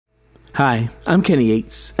Hi, I'm Kenny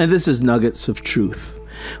Yates, and this is Nuggets of Truth.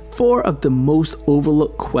 4 of the most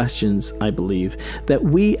overlooked questions, I believe, that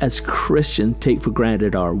we as Christians take for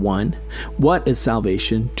granted are 1. What is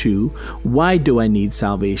salvation? 2. Why do I need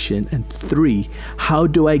salvation? And 3. How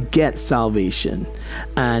do I get salvation?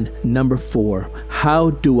 And number 4. How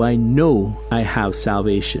do I know I have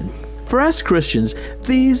salvation? For us Christians,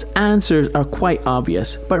 these answers are quite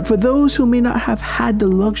obvious, but for those who may not have had the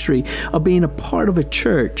luxury of being a part of a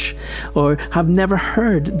church or have never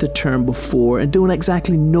heard the term before and don't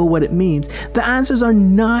exactly know what it means, the answers are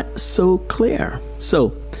not so clear.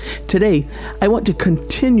 So, today, I want to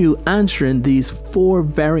continue answering these 4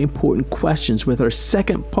 very important questions with our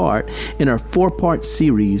second part in our 4-part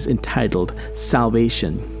series entitled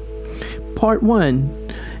Salvation. Part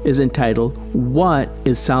 1 is entitled, What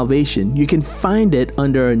is Salvation? You can find it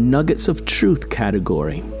under our Nuggets of Truth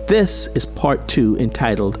category. This is Part 2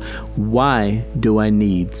 entitled, Why Do I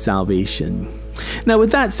Need Salvation? Now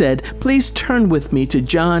with that said, please turn with me to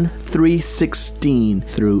John 3:16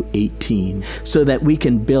 through 18 so that we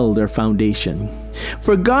can build our foundation.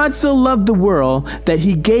 For God so loved the world that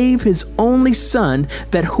he gave his only Son,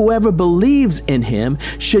 that whoever believes in him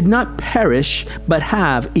should not perish but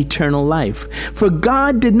have eternal life. For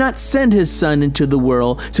God did not send his Son into the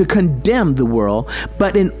world to condemn the world,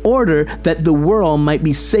 but in order that the world might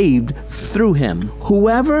be saved through him.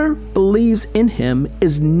 Whoever believes in him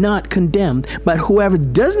is not condemned, but whoever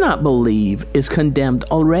does not believe is condemned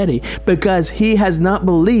already, because he has not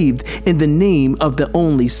believed in the name of the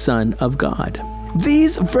only Son of God.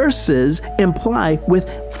 These verses imply with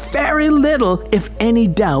very little, if any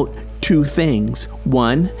doubt, 2 things.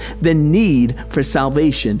 1, the need for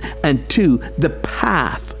salvation, and 2, the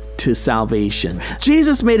path to salvation.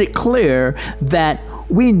 Jesus made it clear that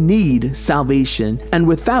we need salvation, and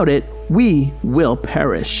without it, we will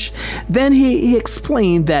perish. Then he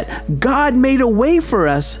explained that God made a way for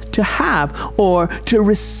us to have or to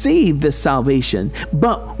receive this salvation,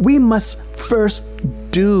 but we must first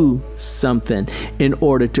do something in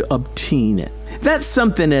order to obtain it. That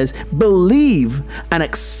something is believe and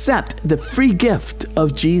accept the free gift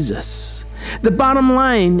of Jesus. The bottom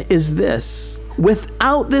line is this: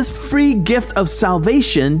 without this free gift of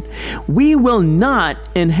salvation, we will not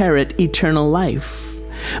inherit eternal life,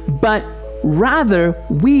 but rather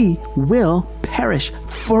we will perish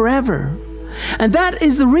forever. And that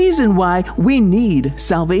is the reason why we need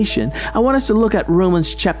salvation. I want us to look at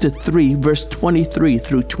Romans chapter 3, verse 23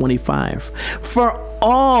 through 25. For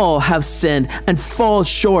all have sinned and fall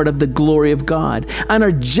short of the glory of God, and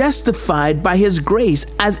are justified by his grace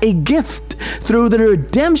as a gift through the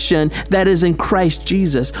redemption that is in Christ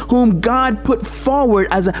Jesus, whom God put forward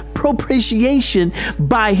as a propitiation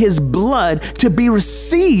by his blood to be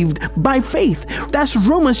received by faith. That's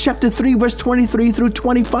Romans chapter 3, verse 23 through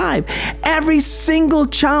 25. Every single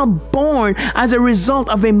child born as a result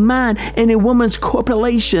of a man and a woman's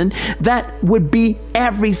copulation, that would be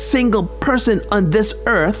every single person on this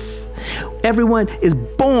earth, everyone is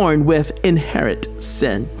born with inherent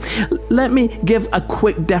sin. Let me give a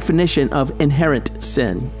quick definition of inherent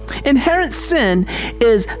sin. Inherent sin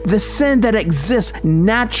is the sin that exists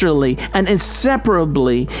naturally and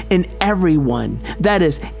inseparably in everyone. That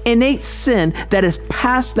is innate sin that is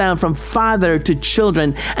passed down from father to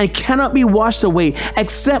children and cannot be washed away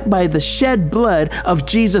except by the shed blood of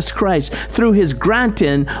Jesus Christ through his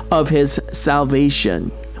granting of his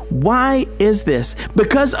salvation. Why is this?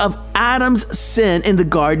 Because of Adam's sin in the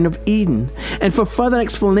Garden of Eden. And for further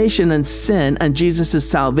explanation on sin and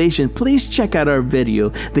Jesus' salvation, please check out our video,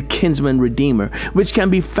 The Kinsman Redeemer, which can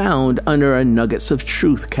be found under our Nuggets of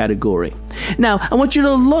Truth category. Now, I want you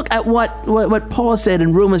to look at what Paul said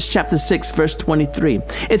in Romans chapter 6, verse 23.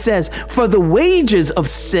 It says, For the wages of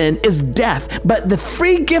sin is death, but the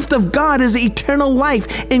free gift of God is eternal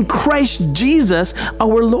life in Christ Jesus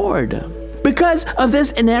our Lord. Because of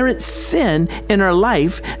this inherent sin in our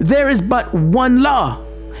life, there is but one law: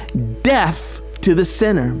 death to the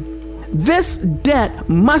sinner. This debt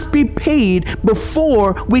must be paid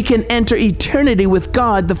before we can enter eternity with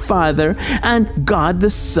God the Father and God the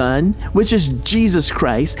Son, which is Jesus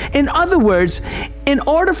Christ. In other words, in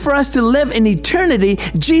order for us to live in eternity,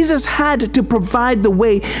 Jesus had to provide the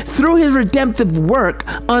way through his redemptive work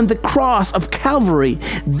on the cross of Calvary.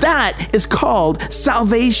 That is called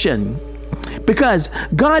salvation. Because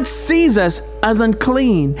God sees us as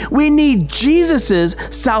unclean, we need Jesus'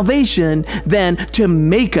 salvation then to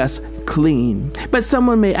make us clean. But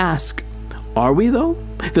someone may ask, are we though?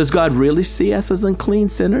 Does God really see us as unclean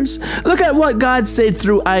sinners? Look at what God said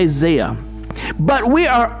through Isaiah. But we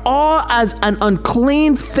are all as an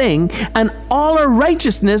unclean thing, and all our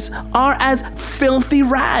righteousness are as filthy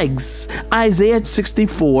rags. Isaiah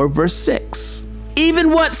 64, verse 6.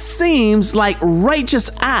 Even what seems like righteous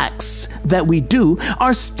acts that we do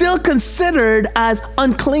are still considered as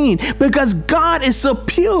unclean because God is so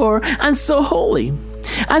pure and so holy.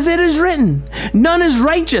 As it is written, none is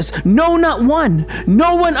righteous, no, not one.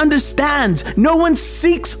 No one understands, no one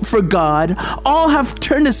seeks for God. All have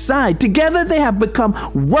turned aside. Together they have become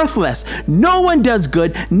worthless. No one does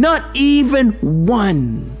good, not even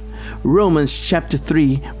one. Romans chapter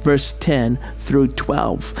 3, verse 10 through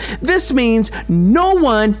 12. This means no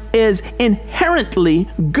one is inherently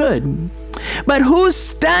good. But whose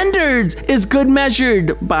standards is good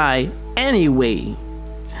measured by anyway?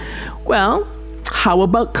 Well, how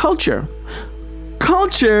about culture?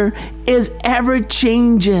 Culture is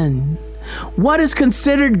ever-changing. What is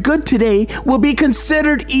considered good today will be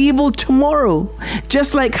considered evil tomorrow.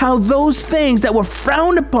 Just like how those things that were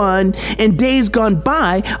frowned upon in days gone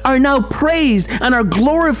by are now praised and are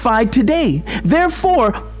glorified today.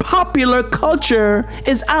 Therefore, popular culture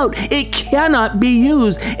is out. It cannot be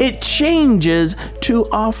used. It changes too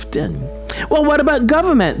often. Well, what about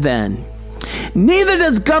government then? Neither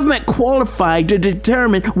does government qualify to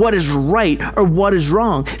determine what is right or what is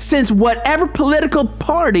wrong, since whatever political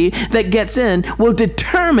party that gets in will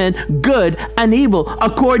determine good and evil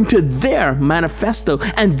according to their manifesto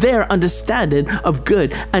and their understanding of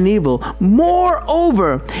good and evil.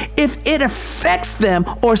 Moreover, if it affects them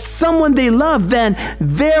or someone they love, then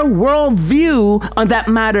their worldview on that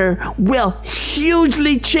matter will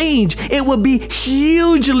hugely change. It will be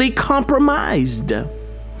hugely compromised.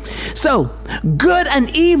 So, good and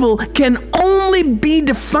evil can only be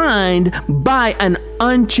defined by an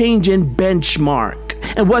unchanging benchmark.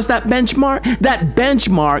 And what's that benchmark? That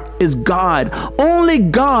benchmark is God. Only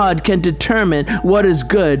God can determine what is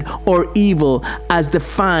good or evil as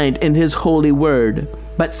defined in His holy word.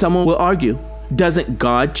 But someone will argue, doesn't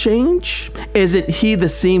God change? Isn't He the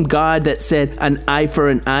same God that said an eye for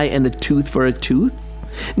an eye and a tooth for a tooth?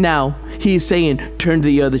 Now, He's saying, turn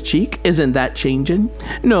the other cheek. Isn't that changing?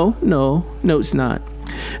 No, it's not.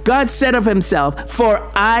 God said of Himself,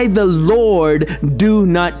 for I, the Lord, do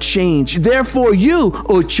not change. Therefore you,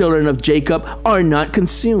 O children of Jacob, are not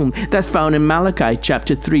consumed. That's found in Malachi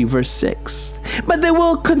chapter 3, verse 6. But they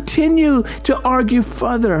will continue to argue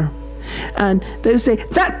further. And they say,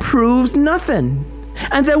 that proves nothing.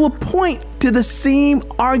 And they will point to the same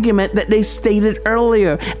argument that they stated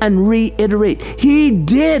earlier and reiterate. He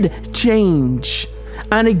did change.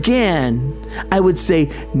 And again, I would say,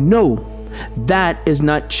 no, that is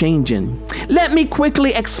not changing. Let me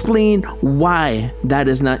quickly explain why that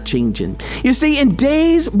is not changing. You see, in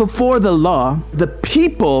days before the law, the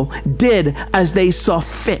people did as they saw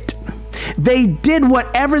fit. They did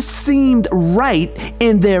whatever seemed right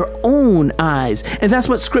in their own eyes. And that's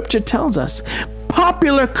what Scripture tells us.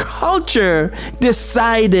 Popular culture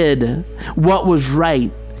decided what was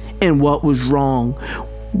right and what was wrong,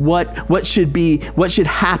 what should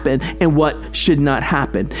happen and what should not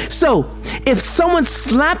happen. So, if someone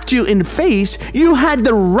slapped you in the face, you had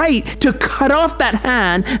the right to cut off that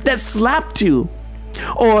hand that slapped you.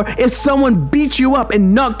 Or if someone beat you up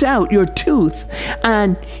and knocked out your tooth,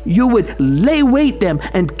 and you would lay wait them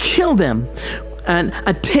and kill them and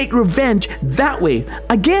take revenge that way,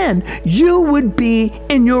 again, you would be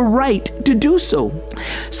in your right to do so.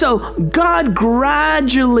 So God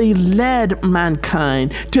gradually led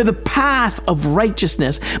mankind to the path of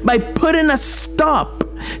righteousness by putting a stop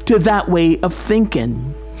to that way of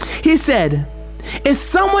thinking. He said, if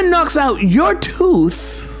someone knocks out your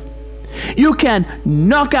tooth, you can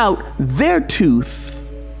knock out their tooth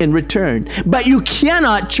in return, but you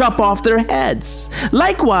cannot chop off their heads.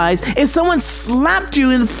 Likewise, if someone slapped you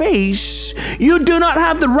in the face, you do not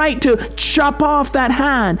have the right to chop off that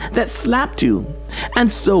hand that slapped you,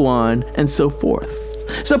 and so on and so forth.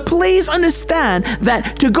 So please understand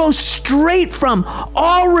that to go straight from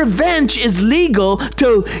all revenge is legal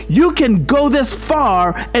to you can go this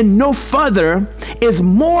far and no further is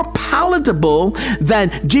more palatable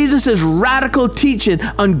than Jesus' radical teaching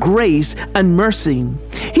on grace and mercy.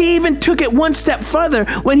 He even took it one step further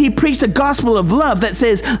when he preached a gospel of love that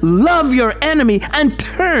says, love your enemy and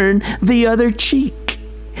turn the other cheek.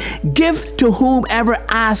 Give to whomever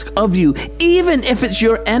asks of you, even if it's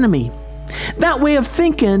your enemy. That way of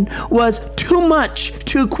thinking was too much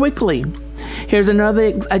too quickly. Here's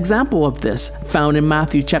another example of this, found in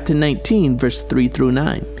Matthew chapter 19, verse 3 through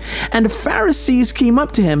 9. And the Pharisees came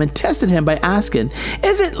up to him and tested him by asking,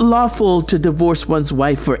 "Is it lawful to divorce one's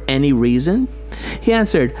wife for any reason?" He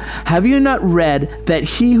answered, "Have you not read that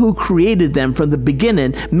he who created them from the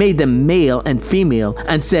beginning made them male and female,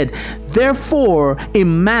 and said, 'Therefore a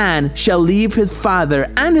man shall leave his father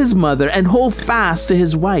and his mother and hold fast to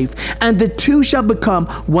his wife, and the two shall become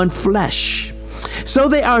one flesh.' So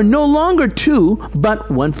they are no longer two, but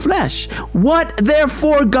one flesh. What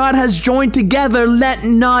therefore God has joined together, let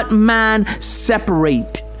not man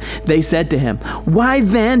separate." They said to him, "Why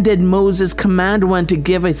then did Moses command one to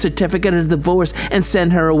give a certificate of divorce and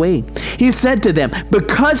send her away?" He said to them,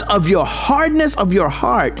 "Because of your hardness of your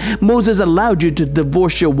heart, Moses allowed you to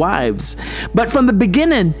divorce your wives. But from the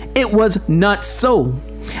beginning, it was not so.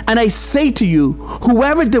 And I say to you,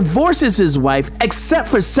 whoever divorces his wife, except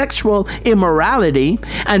for sexual immorality,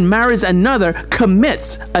 and marries another,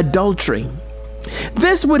 commits adultery."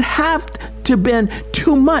 This would have to have been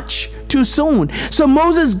too much too soon. So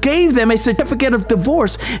Moses gave them a certificate of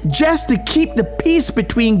divorce just to keep the peace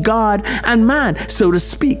between God and man, so to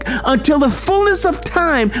speak, until the fullness of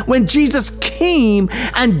time when Jesus came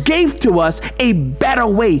and gave to us a better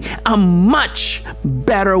way, a much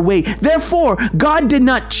better way. Therefore, God did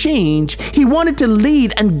not change. He wanted to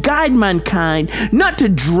lead and guide mankind, not to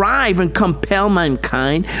drive and compel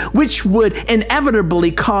mankind, which would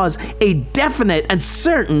inevitably cause a definite and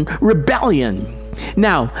certain rebellion.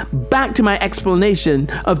 Now, back to my explanation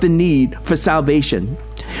of the need for salvation.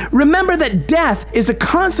 Remember that death is a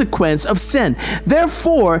consequence of sin.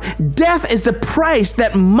 Therefore, death is the price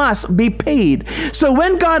that must be paid. So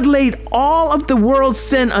when God laid all of the world's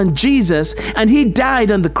sin on Jesus and he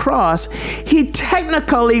died on the cross, he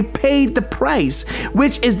technically paid the price,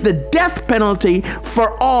 which is the death penalty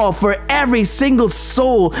for all, for every single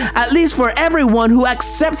soul, at least for everyone who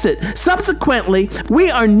accepts it. Subsequently, we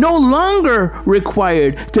are no longer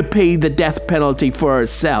required to pay the death penalty for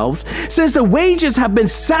ourselves, since the wages have been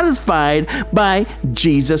satisfied by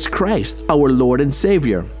Jesus Christ, our Lord and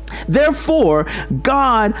Savior. Therefore,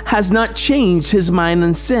 God has not changed his mind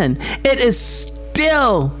on sin. It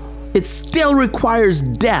still requires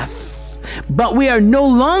death, but we are no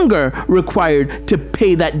longer required to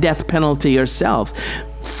pay that death penalty ourselves.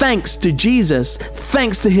 Thanks to Jesus,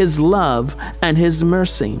 thanks to his love and his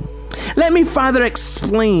mercy. Let me further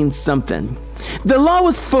explain something. The law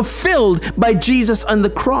was fulfilled by Jesus on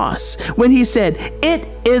the cross when he said, "It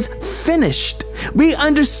is finished." We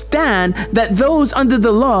understand that those under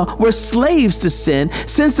the law were slaves to sin,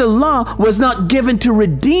 since the law was not given to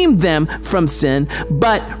redeem them from sin,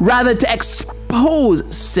 but rather to expose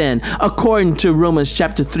sin, according to Romans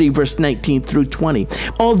chapter 3, verse 19 through 20.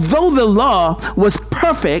 Although the law was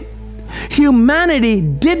perfect, humanity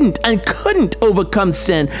didn't and couldn't overcome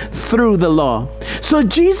sin through the law. So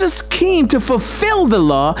Jesus came to fulfill the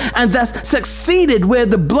law and thus succeeded where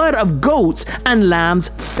the blood of goats and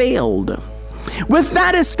lambs failed. With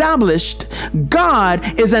that established,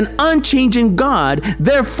 God is an unchanging God.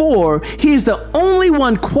 Therefore, he's the only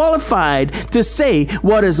one qualified to say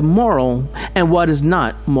what is moral and what is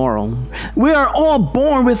not moral. We are all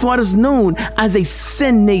born with what is known as a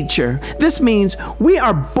sin nature. This means we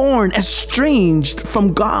are born estranged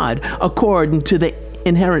from God, according to the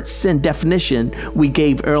inherent sin definition we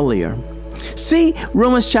gave earlier. See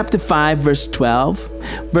Romans chapter 5, verse 12,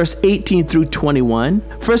 verse 18 through 21,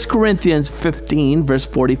 1 Corinthians 15, verse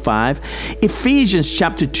 45, Ephesians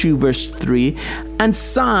chapter 2, verse 3, and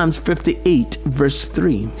Psalms 58, verse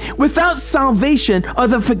 3. Without salvation or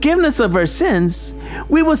the forgiveness of our sins,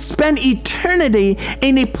 we will spend eternity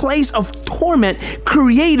in a place of torment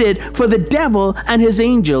created for the devil and his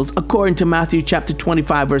angels, according to Matthew chapter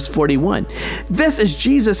 25, verse 41. This is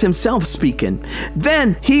Jesus himself speaking.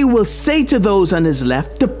 Then he will say to those on his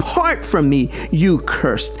left, "Depart from me, you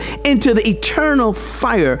cursed, into the eternal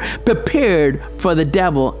fire prepared for the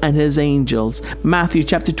devil and his angels." Matthew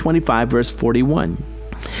chapter 25, verse 41.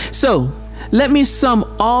 So, let me sum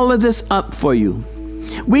all of this up for you.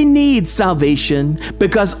 We need salvation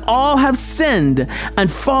because all have sinned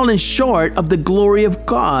and fallen short of the glory of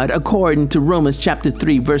God, according to Romans chapter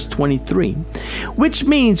 3, verse 23, which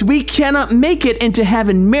means we cannot make it into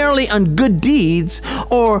heaven merely on good deeds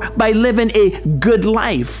or by living a good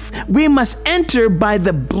life. We must enter by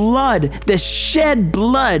the blood, the shed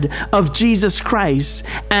blood of Jesus Christ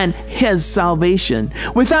and his salvation.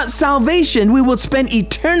 Without salvation, we will spend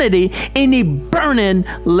eternity in a burning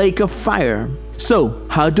lake of fire. So,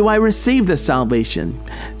 how do I receive the salvation?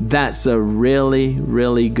 That's a really,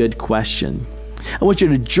 really good question. I want you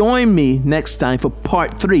to join me next time for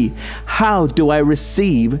part 3. How do I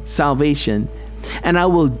receive salvation? And I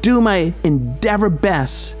will do my endeavor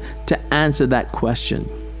best to answer that question.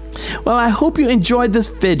 Well, I hope you enjoyed this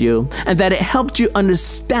video and that it helped you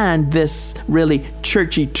understand this really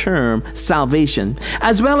churchy term, salvation,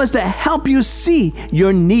 as well as to help you see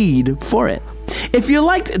your need for it. If you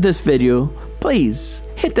liked this video, please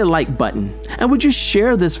hit the like button, and would you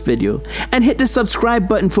share this video and hit the subscribe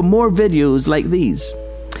button for more videos like these.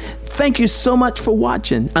 Thank you so much for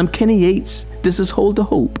watching. I'm Kenny Yates. This is Hold to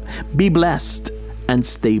Hope. Be blessed and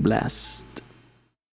stay blessed.